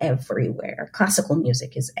is everywhere. Classical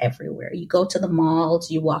music is everywhere. You go to the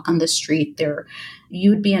malls, you walk on the street there,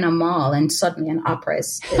 you'd be in a mall and suddenly an opera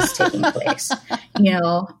is taking place,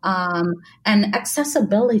 and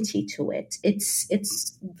accessibility to it.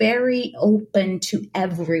 It's very open to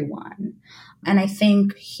everyone. And I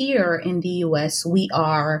think here in the US, we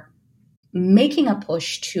are making a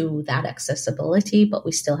push to that accessibility, but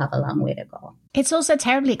we still have a long way to go. It's also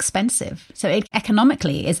terribly expensive. So it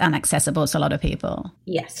economically is inaccessible to a lot of people.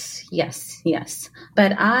 Yes.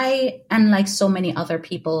 But I, and like so many other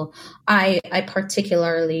people, I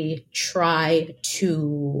particularly try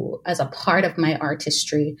to, as a part of my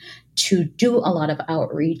artistry, to do a lot of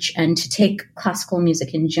outreach and to take classical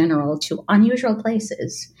music in general to unusual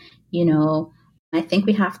places. I think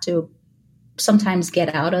we have to sometimes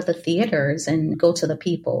get out of the theaters and go to the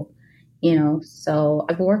people, So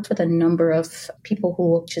I've worked with a number of people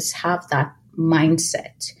who just have that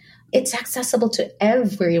mindset. It's accessible to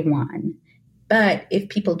everyone, but if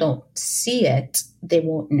people don't see it, they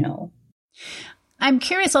won't know. I'm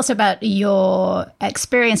curious also about your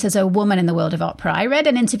experience as a woman in the world of opera. I read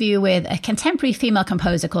an interview with a contemporary female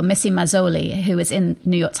composer called Missy Mazzoli, who was in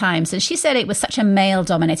New York Times, and she said it was such a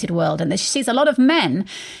male-dominated world and that she sees a lot of men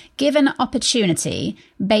given opportunity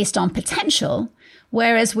based on potential,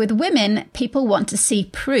 whereas with women, people want to see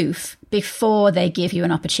proof before they give you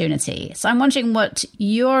an opportunity. So I'm wondering what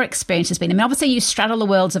your experience has been. I mean, obviously you straddle the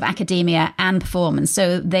worlds of academia and performance,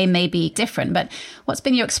 so they may be different, but what's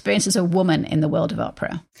been your experience as a woman in the world of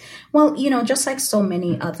opera? Well, just like so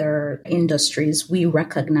many other industries, we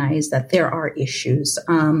recognize that there are issues.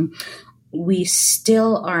 We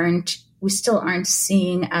still aren't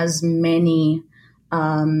seeing as many.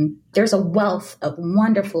 There's a wealth of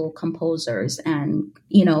wonderful composers and,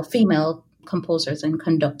 female composers and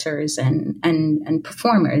conductors and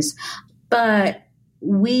performers, but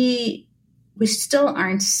we still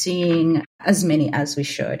aren't seeing as many as we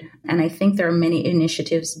should. And I think there are many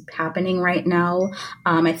initiatives happening right now.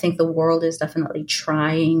 I think the world is definitely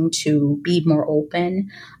trying to be more open,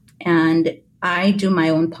 and I do my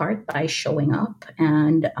own part by showing up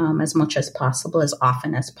and as much as possible, as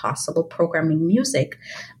often as possible, programming music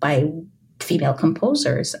by female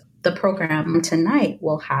composers. The program tonight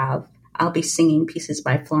I'll be singing pieces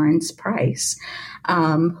by Florence Price,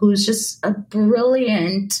 who's just a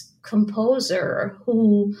brilliant composer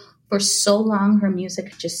who for so long her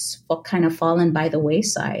music just kind of fallen by the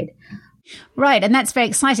wayside. Right. And that's very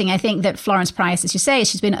exciting. I think that Florence Price, as you say,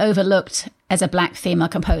 she's been overlooked as a Black female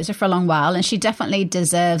composer for a long while, and she definitely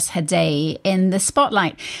deserves her day in the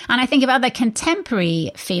spotlight. And I think of other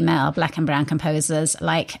contemporary female Black and brown composers,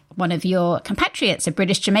 like one of your compatriots, a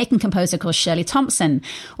British Jamaican composer called Shirley Thompson,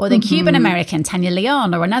 or the Cuban American Tanya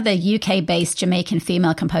Leon, or another UK-based Jamaican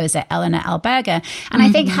female composer, Eleanor Alberga. And I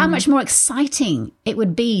think how much more exciting it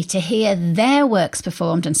would be to hear their works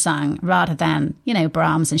performed and sung rather than,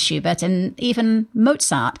 Brahms and Schubert and even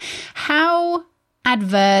Mozart. How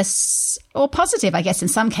adverse or positive, I guess, in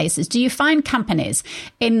some cases, do you find companies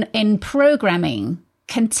in programming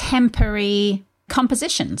contemporary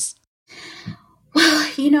compositions?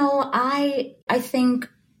 Well, I think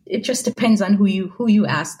it just depends on who you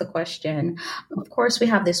ask the question. Of course, we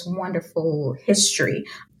have this wonderful history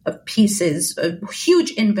of pieces, a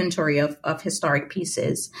huge inventory of historic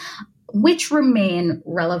pieces, which remain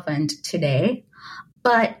relevant today.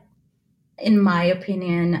 But in my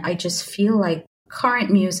opinion, I just feel like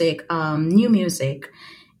current music, new music,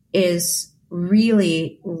 is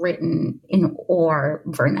really written in our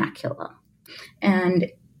vernacular.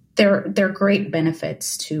 And there are great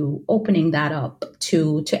benefits to opening that up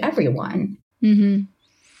to everyone. Mm-hmm.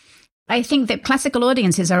 I think that classical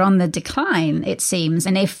audiences are on the decline, it seems.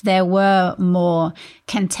 And if there were more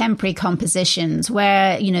contemporary compositions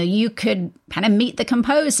where, you could kind of meet the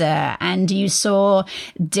composer and you saw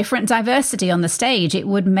different diversity on the stage, it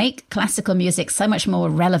would make classical music so much more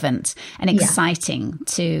relevant and exciting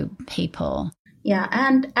to people. Yeah.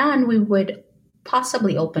 And we would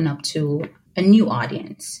possibly open up to a new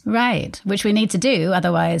audience. Right, which we need to do.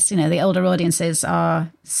 Otherwise, the older audiences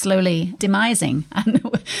are slowly demising and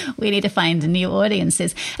we need to find new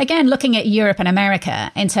audiences. Again, looking at Europe and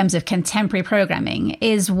America in terms of contemporary programming,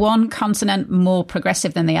 is one continent more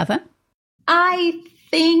progressive than the other? I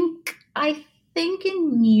think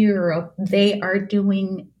in Europe, they are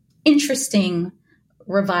doing interesting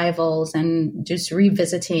revivals and just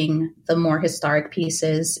revisiting the more historic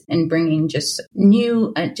pieces and bringing just a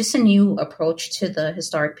new approach to the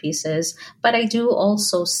historic pieces. But I do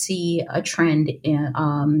also see a trend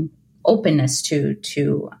in openness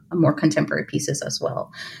to more contemporary pieces as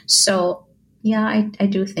well. So yeah, I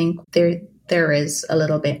do think there is a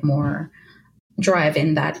little bit more drive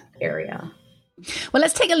in that area. Well,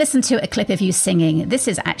 let's take a listen to a clip of you singing. This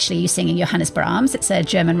is actually you singing Johannes Brahms. It's a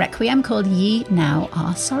German requiem called Ye Now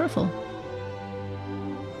Are Sorrowful.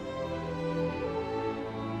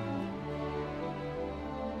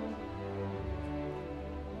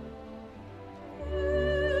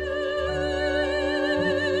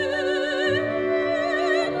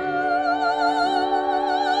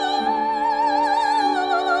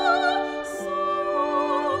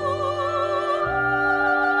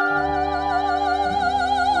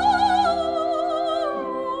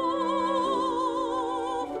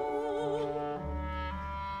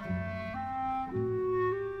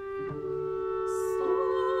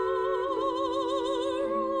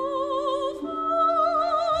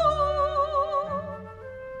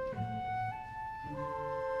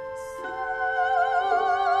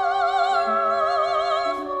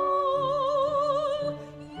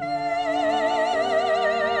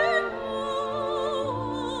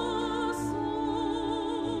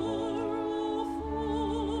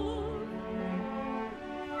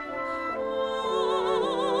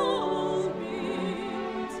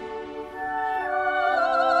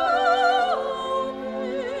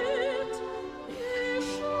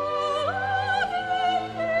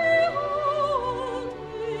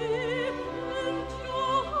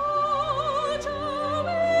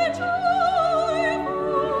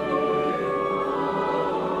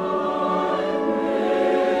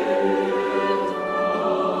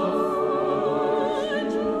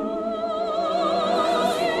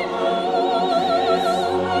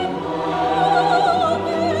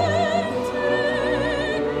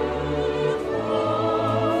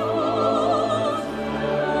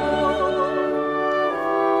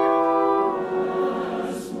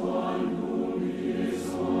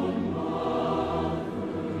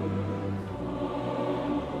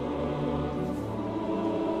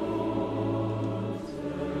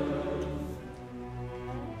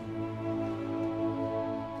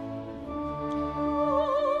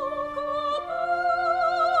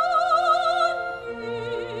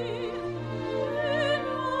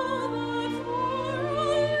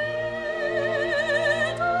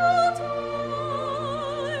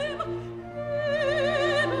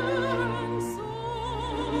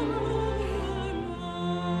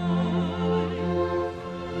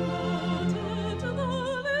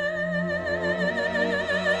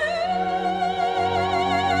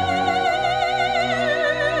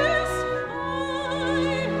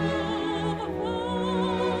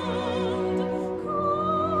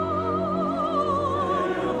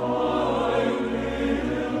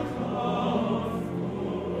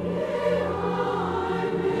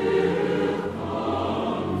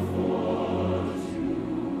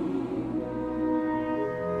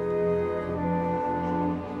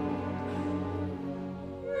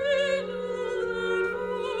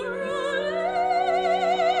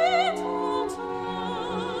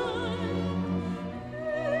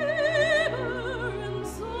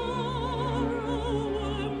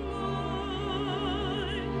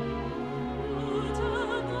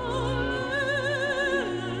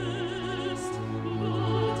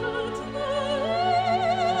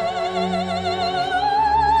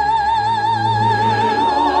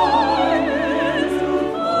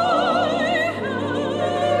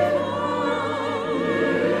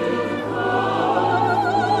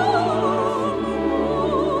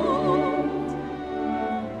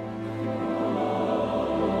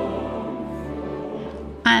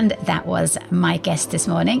 And that was my guest this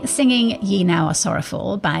morning, singing Ye Now Are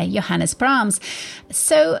Sorrowful by Johannes Brahms.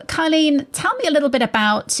 So, Carleen, tell me a little bit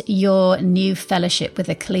about your new fellowship with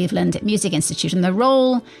the Cleveland Music Institute and the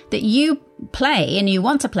role that you play and you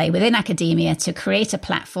want to play within academia to create a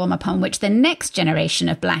platform upon which the next generation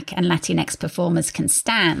of Black and Latinx performers can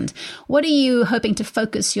stand. What are you hoping to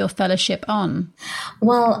focus your fellowship on?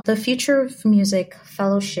 Well, the Future of Music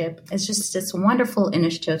Fellowship is just this wonderful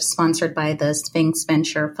initiative sponsored by the Sphinx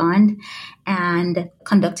Venture Fund and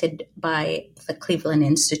conducted by the Cleveland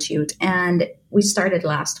Institute. And we started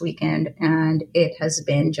last weekend, and it has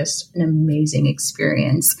been just an amazing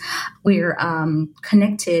experience. We're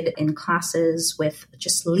connected in classes with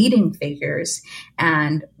just leading figures,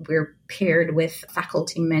 and we're paired with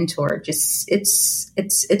faculty mentor. Just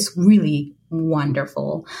it's really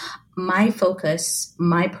wonderful. My focus,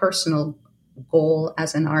 my personal goal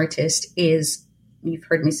as an artist is, you've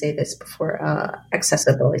heard me say this before,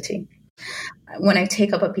 accessibility. When I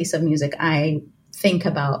take up a piece of music, I think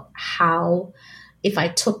about how, if I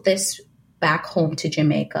took this back home to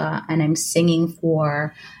Jamaica and I'm singing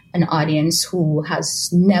for an audience who has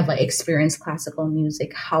never experienced classical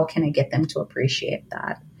music, how can I get them to appreciate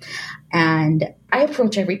that? And I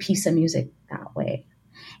approach every piece of music that way.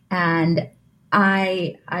 And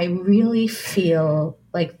I really feel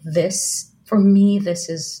like this, for me, this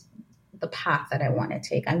is the path that I want to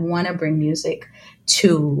take. I want to bring music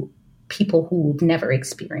to people who've never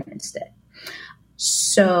experienced it.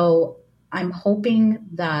 So I'm hoping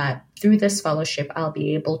that through this fellowship, I'll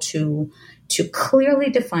be able to clearly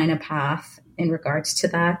define a path in regards to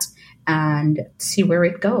that and see where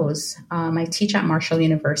it goes. I teach at Marshall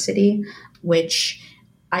University, which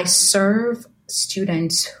I serve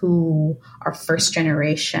students who are first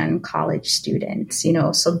generation college students,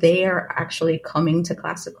 so they are actually coming to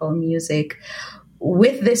classical music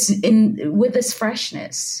with this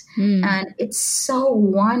freshness. And it's so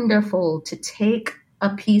wonderful to take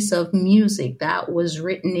a piece of music that was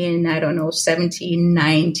written in,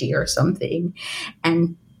 1790 or something,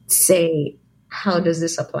 and say, how does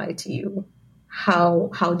this apply to you? How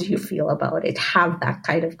do you feel about it? Have that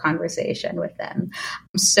kind of conversation with them.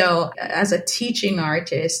 So as a teaching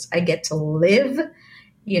artist, I get to live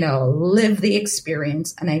the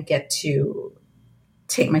experience, and I get to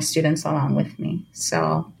take my students along with me.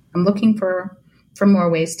 So I'm looking for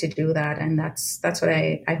more ways to do that. And that's what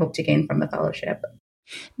I hope to gain from the fellowship.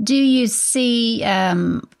 Do you see,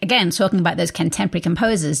 again, talking about those contemporary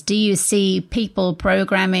composers, do you see people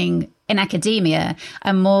programming in academia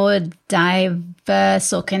a more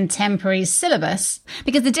diverse or contemporary syllabus?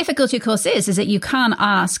 Because the difficulty, of course, is that you can't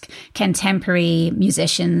ask contemporary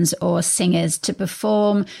musicians or singers to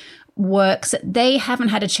perform works that they haven't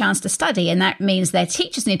had a chance to study, and that means their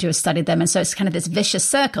teachers need to have studied them, and so it's kind of this vicious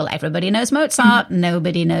circle. Everybody knows Mozart,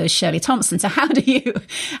 nobody knows Shirley Thompson. So how do you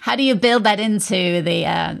build that into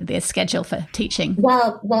the schedule for teaching?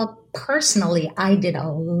 Well, personally, I did a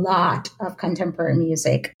lot of contemporary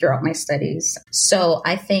music throughout my studies, so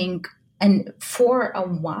I think, and for a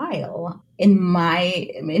while, in my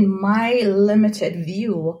limited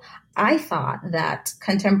view, I thought that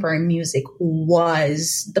contemporary music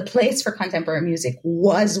was, the place for contemporary music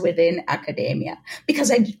was within academia, because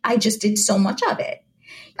I just did so much of it.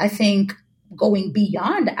 I think going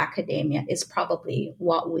beyond academia is probably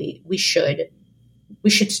what we should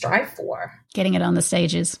strive for. Getting it on the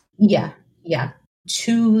stages. Yeah.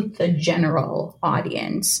 To the general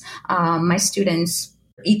audience. My students,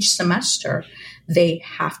 each semester, they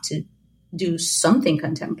have to do something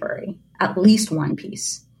contemporary, at least one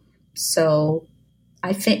piece. So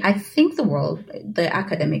I think the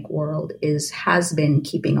academic world has been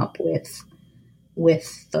keeping up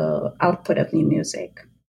with the output of new music.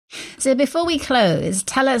 So before we close,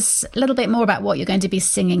 tell us a little bit more about what you're going to be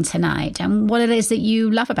singing tonight and what it is that you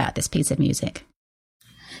love about this piece of music.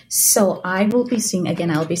 So I'll be singing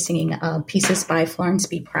pieces by Florence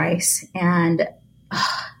B. Price, and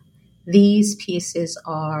these pieces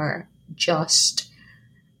are just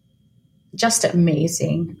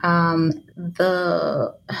amazing. Where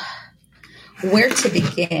to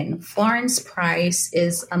begin? Florence Price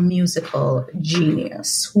is a musical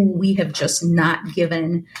genius who we have just not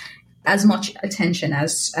given as much attention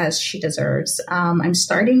as she deserves. I'm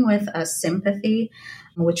starting with a Sympathy,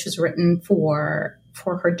 which was written for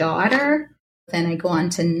her daughter. Then I go on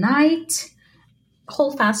to Night,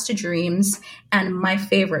 Hold Fast to Dreams, and my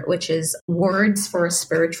favorite, which is Words for a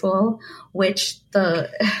Spiritual, which the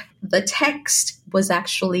text was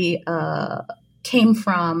actually came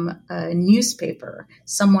from a newspaper.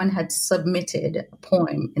 Someone had submitted a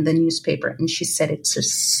poem in the newspaper, and she said it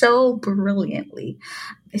just so brilliantly.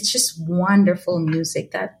 It's just wonderful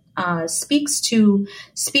music that speaks to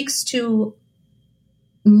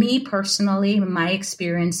me personally, my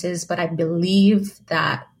experiences, but I believe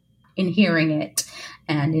that in hearing it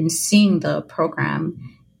and in seeing the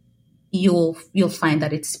program, you'll find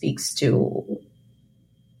that it speaks to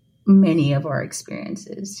many of our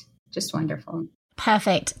experiences. Just wonderful.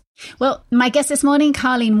 Perfect. Well, my guest this morning,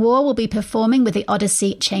 Carleen Waugh, will be performing with the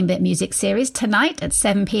Odyssey Chamber Music Series tonight at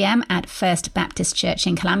 7 p.m. at First Baptist Church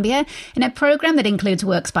in Columbia, in a program that includes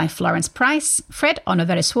works by Florence Price, Fred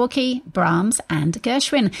Onoveriswalki, Brahms and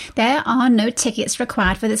Gershwin. There are no tickets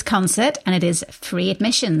required for this concert, and it is free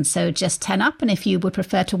admission, so just turn up, and if you would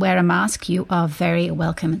prefer to wear a mask, you are very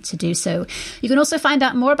welcome to do so. You can also find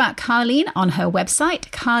out more about Carleen on her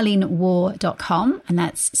website, carleenwaugh.com, and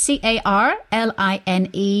that's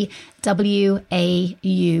CarlineWaughh.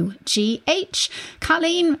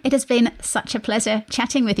 Carleen, it has been such a pleasure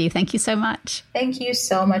chatting with you. Thank you so much. Thank you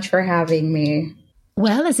so much for having me.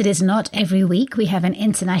 Well, as it is not every week we have an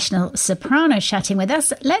international soprano chatting with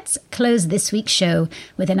us, let's close this week's show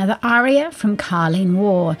with another aria from Carleen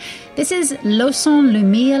Waugh. This is Leçon le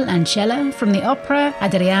mille Angela from the opera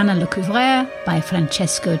Adriana Lecouvreur by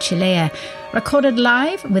Francesco Cilea, recorded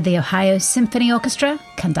live with the Ohio Symphony Orchestra,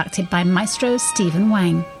 conducted by Maestro Stephen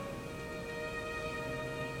Wang.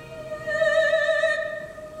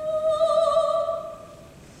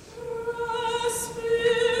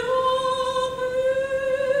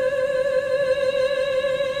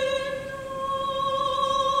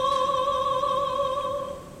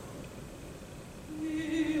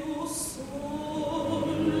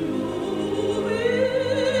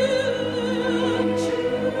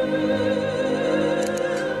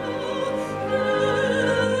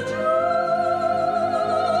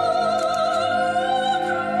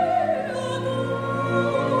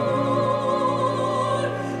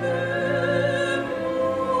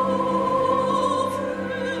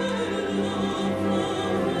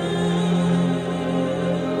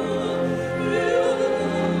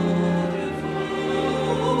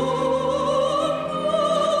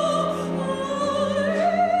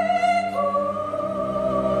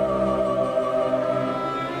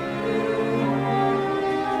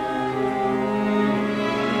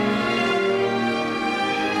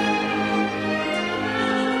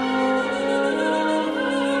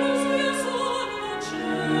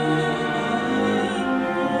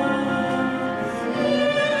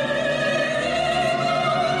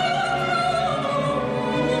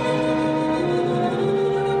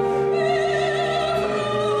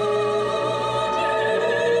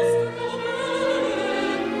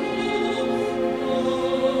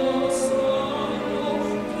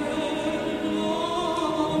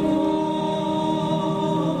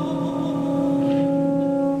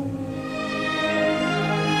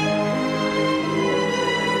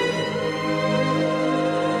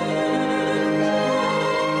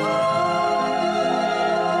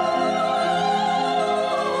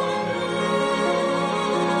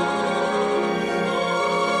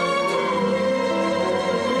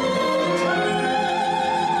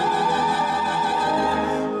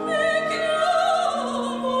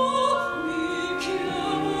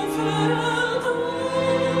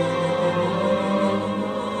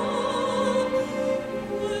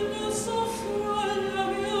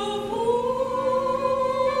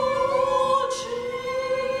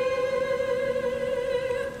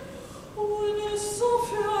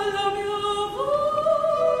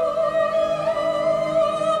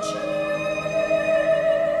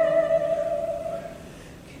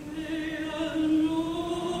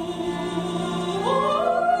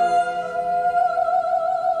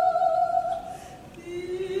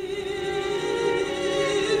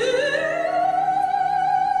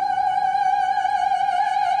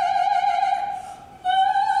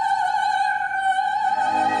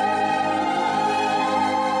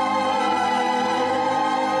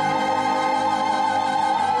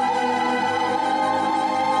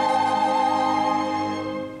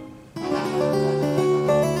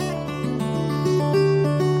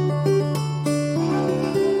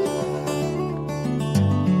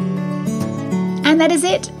 That is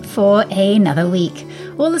it for another week.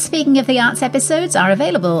 All the Speaking of the Arts episodes are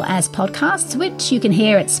available as podcasts, which you can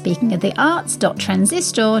hear at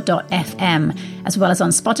speakingofthearts.transistor.fm, as well as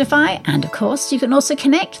on Spotify. And of course, you can also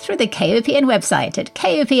connect through the KOPN website at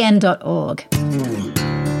kopn.org.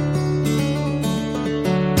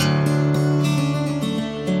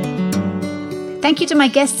 Thank you to my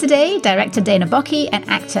guests today, director Dana Bocchi and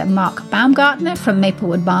actor Mark Baumgartner from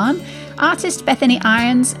Maplewood Barn, artist Bethany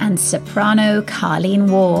Irons, and soprano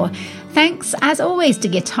Carleen Waugh. Thanks, as always, to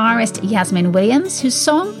guitarist Yasmin Williams, whose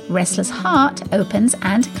song Restless Heart opens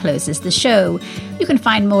and closes the show. You can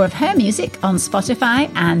find more of her music on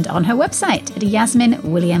Spotify and on her website at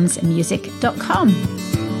yasminwilliamsmusic.com.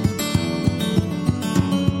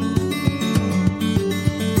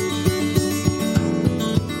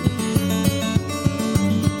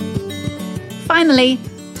 finally,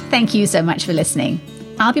 thank you so much for listening.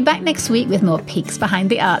 I'll be back next week with more peeks behind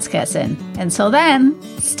the arts curtain. Until then,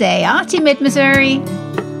 stay arty, Mid-Missouri.